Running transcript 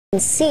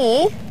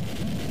See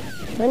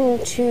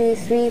 1, 2,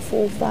 3,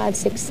 4, 5,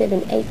 6,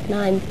 7, 8,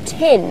 9,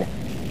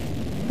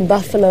 10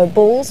 buffalo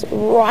bulls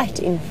right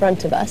in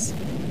front of us,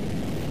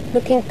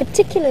 looking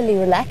particularly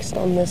relaxed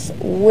on this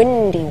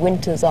windy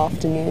winter's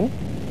afternoon.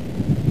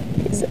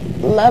 It's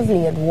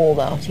lovely and warm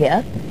out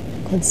here,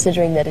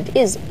 considering that it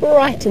is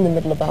right in the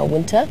middle of our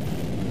winter,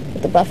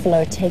 but the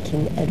buffalo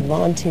taking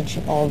advantage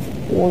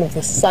of all of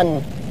the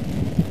sun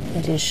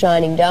that is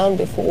shining down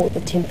before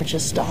the temperature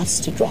starts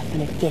to drop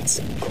and it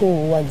gets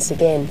cool once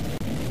again.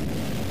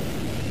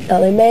 Now,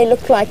 they may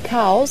look like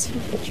cows,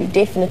 but you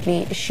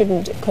definitely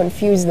shouldn't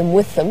confuse them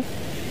with them.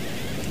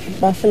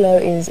 Buffalo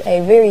is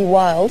a very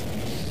wild,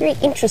 very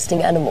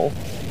interesting animal.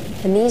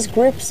 And these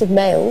groups of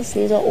males,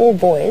 these are all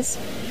boys,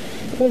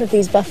 all of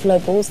these buffalo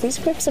bulls, these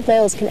groups of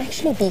males can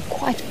actually be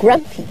quite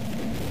grumpy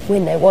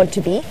when they want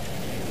to be,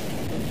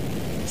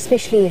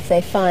 especially if they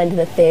find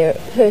that their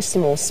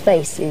personal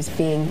space is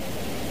being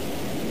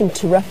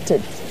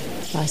interrupted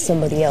by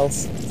somebody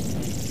else.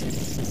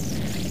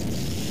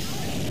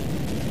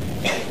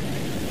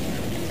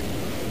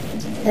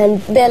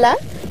 And Bella,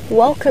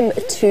 welcome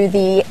to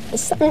the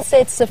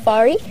Sunset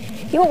Safari.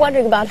 You were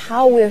wondering about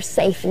how we're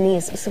safe in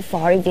these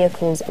safari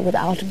vehicles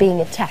without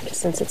being attacked,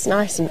 since it's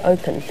nice and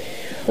open.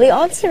 Well, the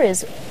answer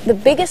is the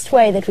biggest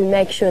way that we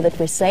make sure that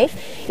we're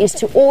safe is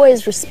to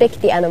always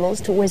respect the animals,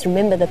 to always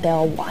remember that they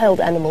are wild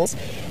animals,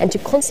 and to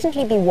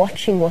constantly be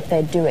watching what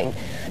they're doing.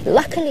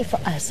 Luckily for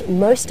us,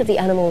 most of the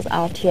animals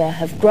out here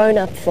have grown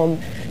up from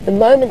the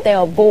moment they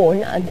are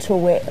born until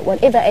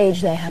whatever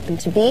age they happen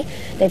to be.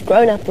 They've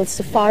grown up with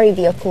safari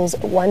vehicles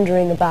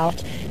wandering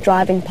about,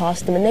 driving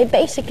past them, and they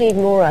basically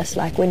ignore us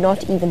like we're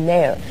not even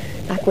there,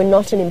 like we're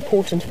not an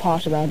important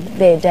part of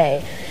their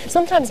day.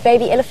 Sometimes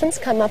baby elephants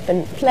come up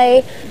and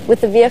play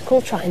with the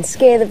vehicle, try and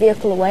scare the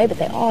vehicle away, but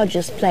they are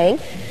just playing.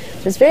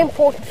 So it's very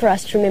important for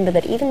us to remember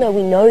that even though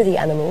we know the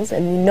animals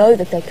and we know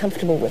that they're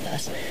comfortable with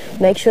us,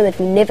 make sure that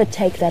we never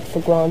take that for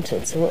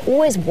granted. So we're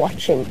always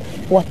watching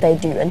what they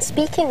do. And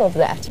speaking of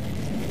that,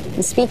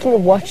 and speaking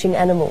of watching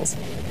animals,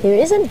 there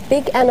is a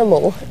big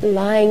animal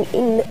lying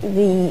in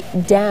the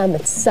dam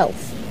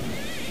itself.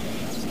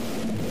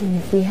 And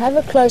if we have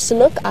a closer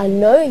look, I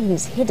know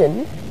he's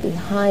hidden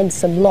behind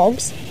some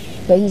logs,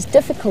 so he's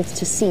difficult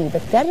to see,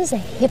 but that is a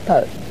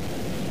hippo.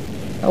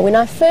 Now, when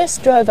I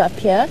first drove up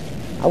here,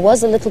 I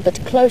was a little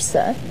bit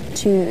closer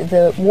to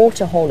the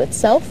water hole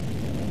itself,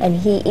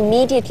 and he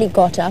immediately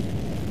got up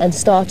and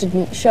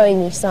started showing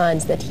me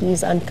signs that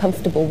he's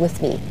uncomfortable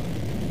with me.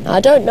 Now,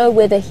 I don't know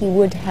whether he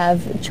would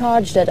have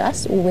charged at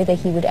us or whether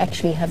he would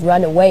actually have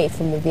run away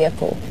from the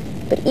vehicle.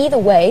 But either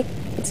way,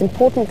 it's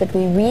important that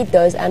we read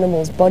those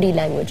animals' body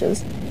language,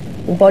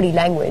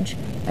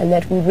 and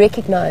that we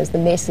recognize the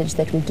message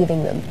that we're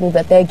giving them, or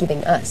that they're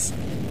giving us.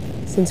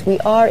 Since we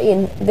are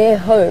in their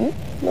home,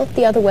 not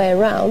the other way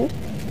around,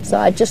 so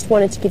I just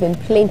wanted to give him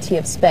plenty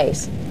of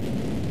space.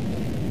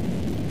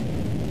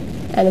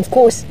 And of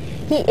course,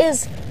 he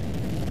is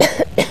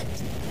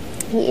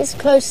he is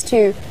close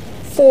to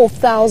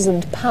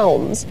 4,000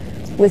 pounds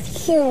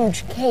with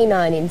huge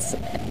canine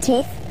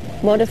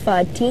teeth,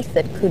 modified teeth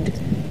that could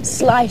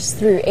slice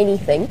through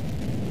anything.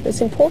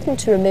 It's important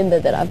to remember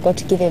that I've got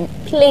to give him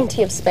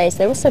plenty of space.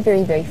 They're also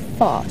very, very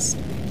fast.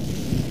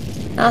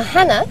 Now,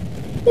 Hannah,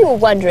 you were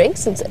wondering,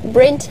 since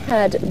Brent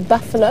had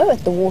buffalo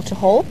at the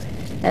waterhole,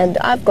 and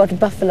I've got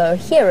buffalo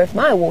here at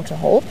my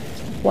waterhole,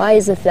 why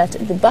is it that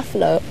the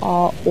buffalo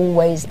are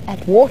always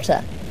at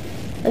water?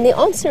 And the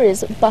answer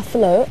is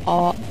buffalo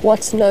are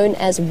what's known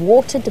as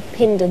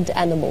water-dependent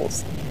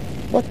animals.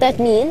 What that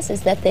means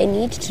is that they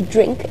need to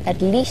drink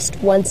at least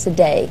once a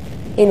day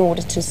in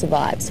order to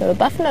survive. So a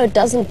buffalo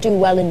doesn't do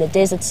well in the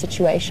desert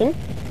situation.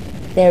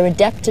 They're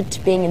adapted to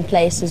being in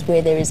places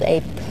where there is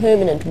a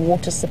permanent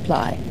water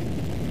supply.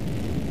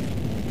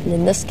 And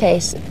in this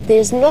case,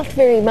 there's not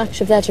very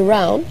much of that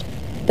around,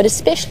 but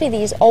especially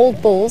these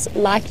old bulls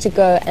like to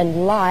go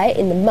and lie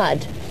in the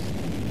mud.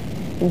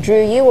 And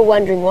Drew, you were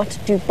wondering, what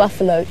do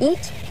buffalo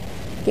eat?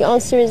 The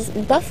answer is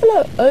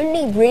buffalo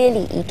only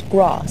really eat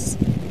grass.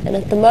 And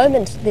at the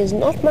moment, there's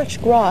not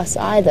much grass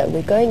either.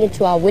 We're going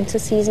into our winter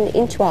season,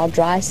 into our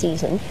dry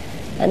season,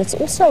 and it's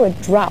also a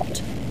drought,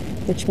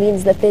 which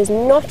means that there's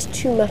not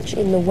too much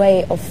in the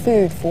way of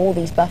food for all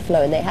these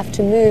buffalo, and they have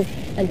to move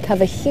and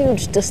cover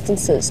huge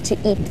distances to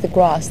eat the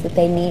grass that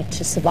they need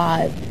to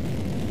survive.